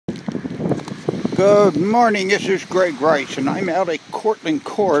Good morning, this is Greg Rice, and I'm out at Cortland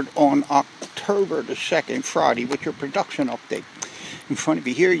Ct on October the 2nd, Friday, with your production update. In front of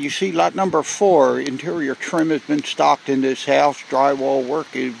you here, you see lot number 4. Interior trim has been stocked in this house. Drywall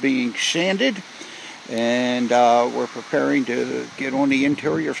work is being sanded, and we're preparing to get on the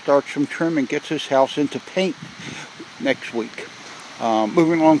interior, start some trim, and get this house into paint next week.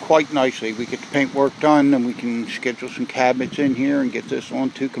 Moving along quite nicely. We get the paint work done, and we can schedule some cabinets in here and get this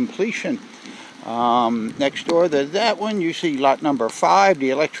on to completion. Next door to that one, you see lot number 5.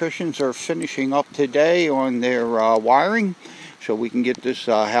 The electricians are finishing up today on their wiring, so we can get this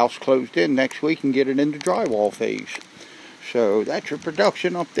house closed in next week and get it into drywall phase. So that's your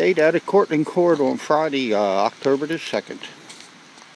production update out of Cortland Ct on Friday, October the 2nd.